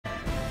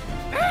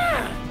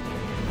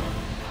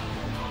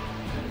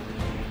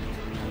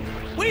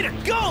Way to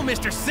go,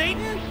 Mr.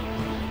 Satan!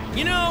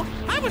 You know,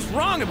 I was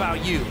wrong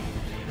about you.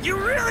 You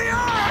really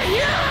are a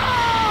hero!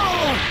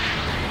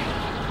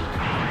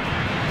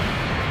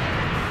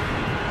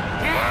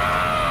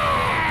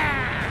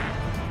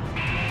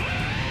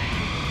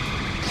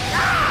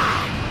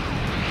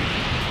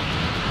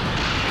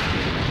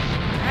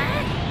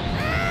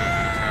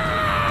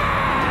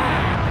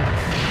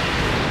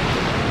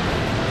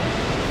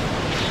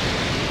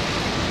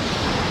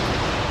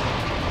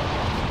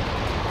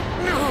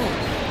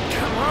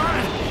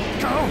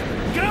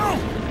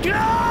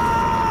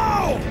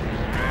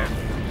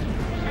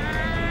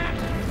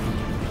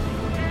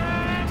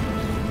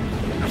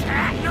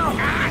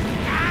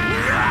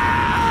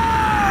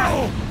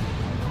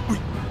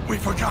 We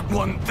forgot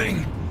one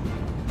thing.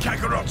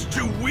 Kakarot's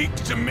too weak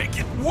to make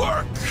it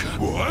work.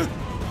 What?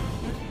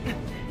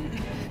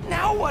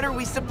 Now what are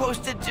we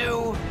supposed to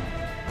do?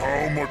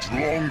 How much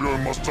longer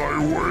must I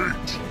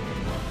wait?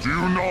 Do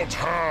you not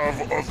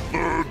have a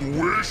third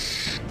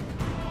wish?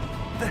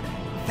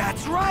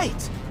 That's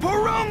right!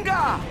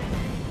 Purunga!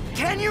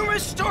 Can you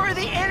restore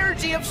the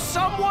energy of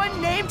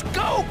someone named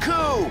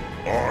Goku?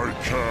 I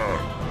can.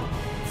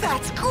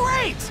 That's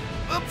great!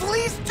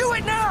 Please do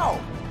it now!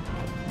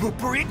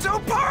 Burrito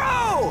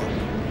Paro!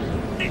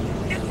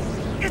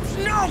 It's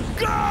no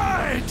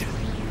good!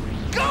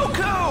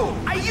 Goku!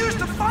 I used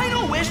the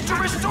final wish to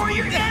restore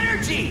your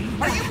energy!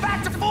 Are you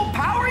back to full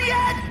power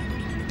yet?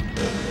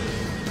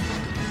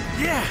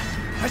 Yeah,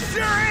 I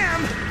sure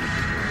am!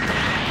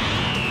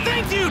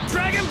 Thank you,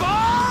 Dragon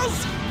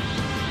Balls!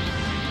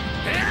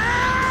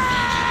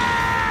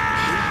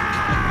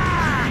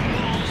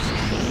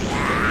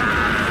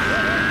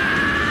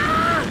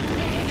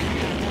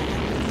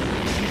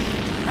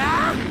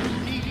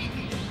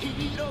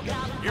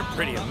 You're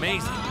pretty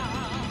amazing.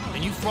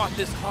 And you fought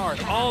this hard,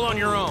 all on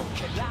your own.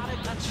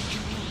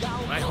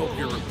 I hope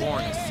you're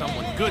reborn as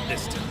someone good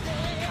this time.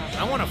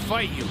 I want to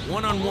fight you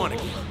one-on-one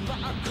again.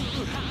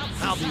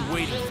 I'll be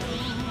waiting for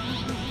you.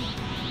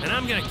 And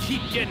I'm gonna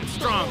keep getting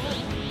stronger.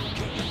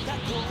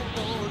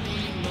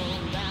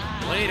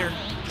 Later.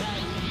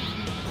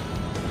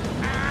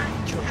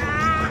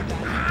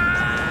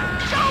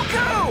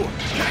 Goku!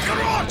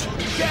 Kakarot!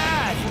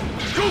 Dad!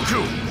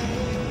 Goku!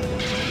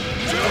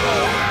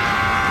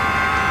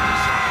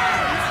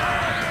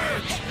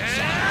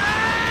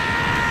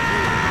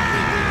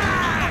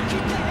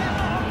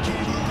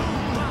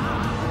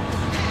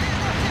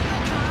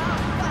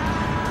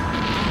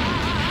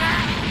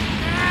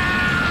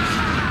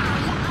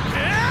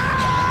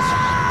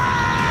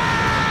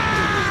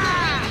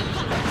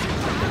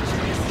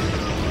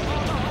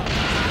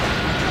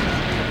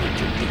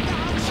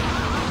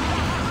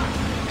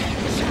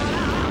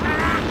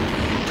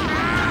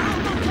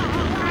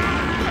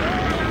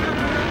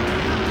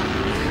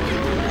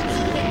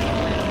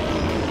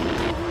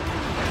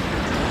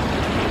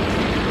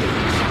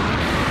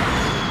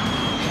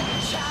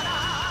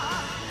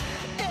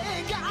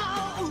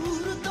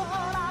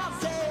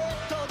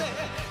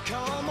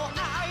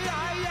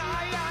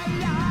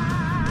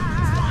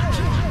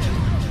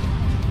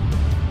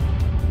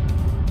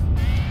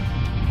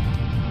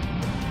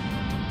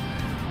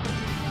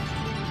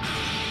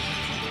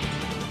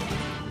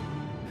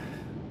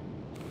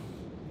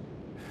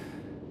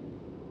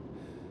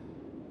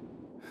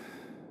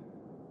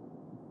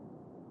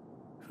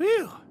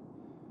 Phew!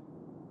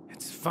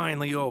 It's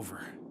finally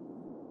over.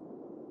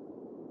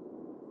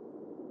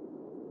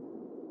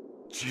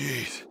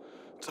 Jeez,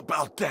 it's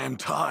about damn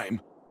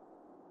time.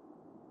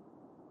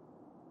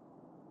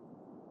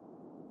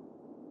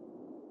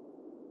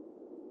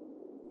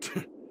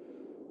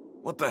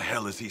 What the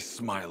hell is he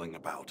smiling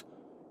about?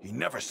 He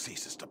never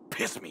ceases to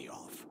piss me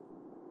off.